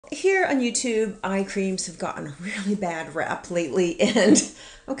Here on YouTube, eye creams have gotten a really bad rap lately, and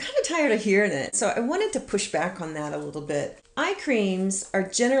I'm kind of tired of hearing it. So I wanted to push back on that a little bit. Eye creams are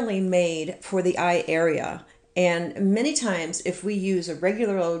generally made for the eye area. And many times, if we use a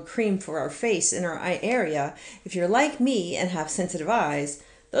regular old cream for our face in our eye area, if you're like me and have sensitive eyes,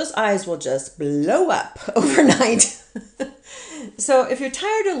 those eyes will just blow up overnight. So if you're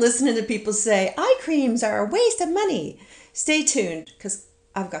tired of listening to people say eye creams are a waste of money, stay tuned because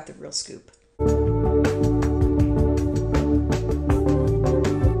I've got the real scoop.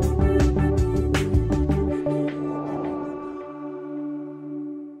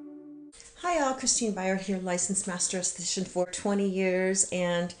 Hi all, Christine Byer here, licensed master esthetician for 20 years.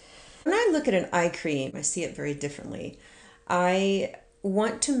 And when I look at an eye cream, I see it very differently. I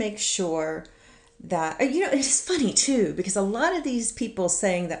want to make sure that, it's funny too, because a lot of these people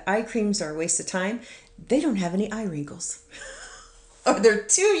saying that eye creams are a waste of time, they don't have any eye wrinkles. Or they're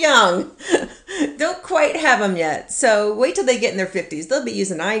too young, don't quite have them yet. So wait till they get in their 50s. They'll be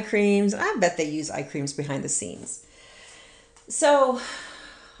using eye creams. I bet they use eye creams behind the scenes. So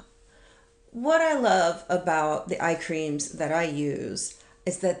what I love about the eye creams that I use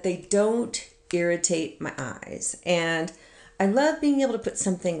is that they don't irritate my eyes. And I love being able to put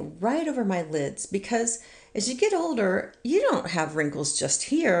something right over my lids because as you get older, you don't have wrinkles just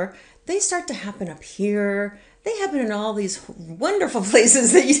here. They start to happen up here. They happen in all these wonderful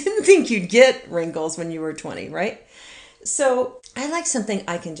places that you didn't think you'd get wrinkles when you were 20, right? So I like something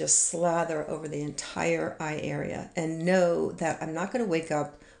I can just slather over the entire eye area and know that I'm not going to wake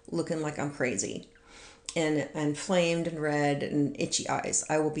up looking like I'm crazy and inflamed and red and itchy eyes.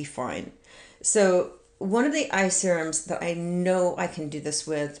 I will be fine. So one of the eye serums that I know I can do this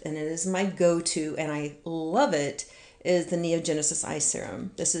with, and it is my go-to and I love it, is the Neogenesis Eye Serum.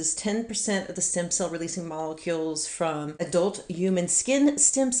 This is 10% of the stem cell releasing molecules from adult human skin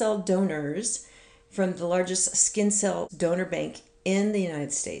stem cell donors from the largest skin cell donor bank in the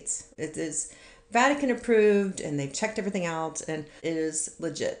United States. It is Vatican approved and they've checked everything out and it is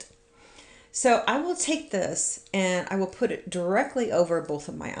legit. So I will take this and I will put it directly over both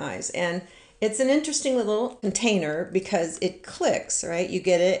of my eyes. And it's an interesting little container because it clicks, right? You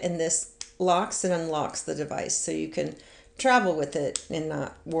get it and this locks and unlocks the device so you can travel with it and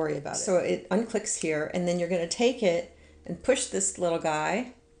not worry about it. So it unclicks here and then you're going to take it and push this little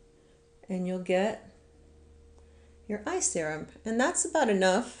guy and you'll get your eye serum. And that's about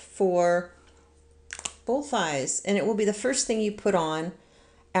enough for both eyes. And it will be the first thing you put on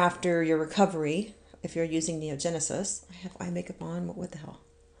after your recovery if you're using Neogenesis. I have eye makeup on. What the hell?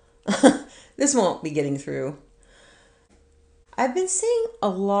 This won't be getting through. I've been seeing a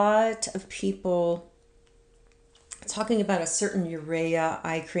lot of people talking about a certain UREA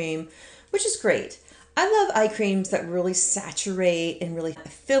eye cream, which is great. I love eye creams that really saturate and really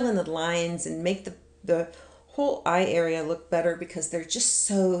fill in the lines and make the whole eye area look better because they're just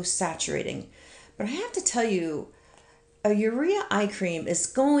so saturating. But I have to tell you, a UREA eye cream is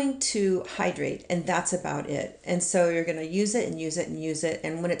going to hydrate and that's about it. And so you're going to use it and use it and use it.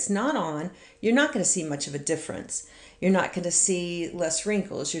 And when it's not on, you're not going to see much of a difference. You're not going to see less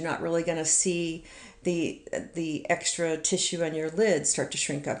wrinkles. You're not really going to see the extra tissue on your lids start to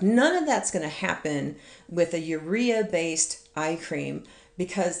shrink up. None of that's going to happen with a urea-based eye cream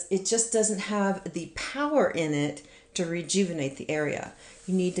because it just doesn't have the power in it to rejuvenate the area.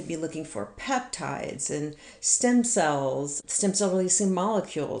 You need to be looking for peptides and stem cell releasing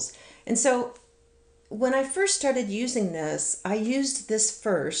molecules. And so when I first started using this, I used this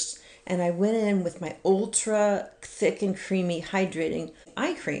first and I went in with my ultra thick and creamy hydrating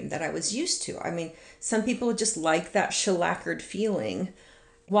eye cream that I was used to. I mean, some people just like that shellacquered feeling.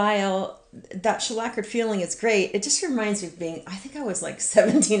 While that shellacquered feeling is great, it just reminds me of being, I think I was like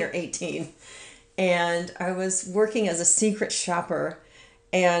 17 or 18. And I was working as a secret shopper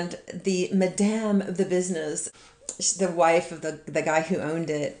and the madame of the business, the wife of the guy who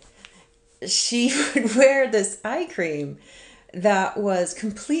owned it, she would wear this eye cream that was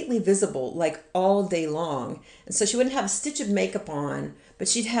completely visible like all day long. And so she wouldn't have a stitch of makeup on, but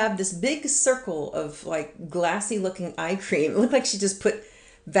she'd have this big circle of like glassy looking eye cream. It looked like she just put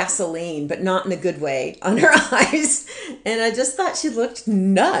Vaseline, but not in a good way, on her eyes. And I just thought she looked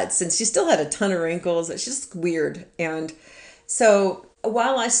nuts. And she still had a ton of wrinkles. It's just weird. And so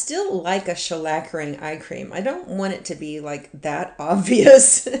while I still like a shellacquering eye cream, I don't want it to be like that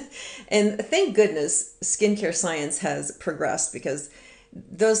obvious. And thank goodness skincare science has progressed because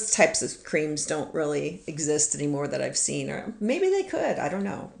those types of creams don't really exist anymore that I've seen, or maybe they could, I don't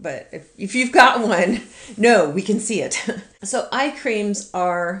know. But if you've got one, no, we can see it. So eye creams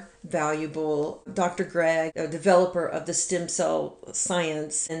are valuable. Dr. Greg, a developer of the stem cell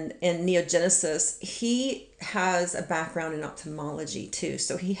science and neogenesis, he has a background in ophthalmology too.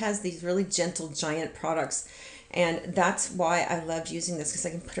 So he has these really gentle giant products. And that's why I loved using this, because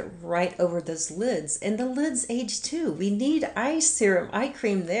I can put it right over those lids. And the lids age too. We need eye serum, eye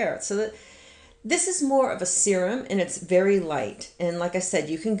cream there. So that this is more of a serum, and it's very light. And like I said,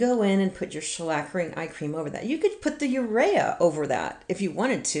 you can go in and put your shellac-ring eye cream over that. You could put the urea over that if you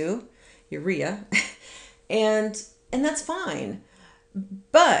wanted to, urea, and that's fine.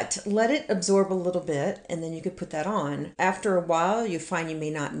 But let it absorb a little bit, and then you could put that on. After a while, you find you may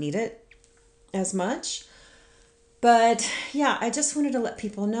not need it as much. But yeah, I just wanted to let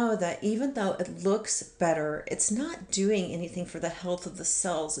people know that even though it looks better, it's not doing anything for the health of the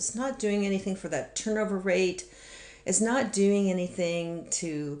cells. It's not doing anything for that turnover rate. It's not doing anything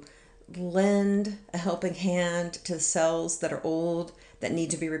to lend a helping hand to the cells that are old, that need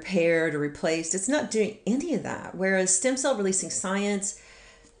to be repaired or replaced. It's not doing any of that. Whereas stem cell releasing science,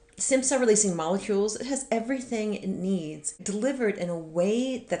 stem cell releasing molecules, it has everything it needs delivered in a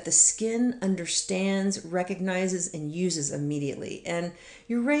way that the skin understands, recognizes, and uses immediately. And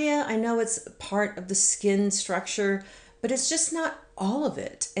urea, I know it's part of the skin structure, but it's just not all of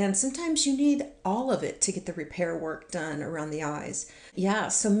it. And sometimes you need all of it to get the repair work done around the eyes. Yeah,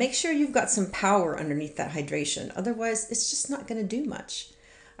 so make sure you've got some power underneath that hydration. Otherwise, it's just not going to do much.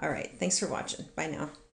 All right, thanks for watching. Bye now.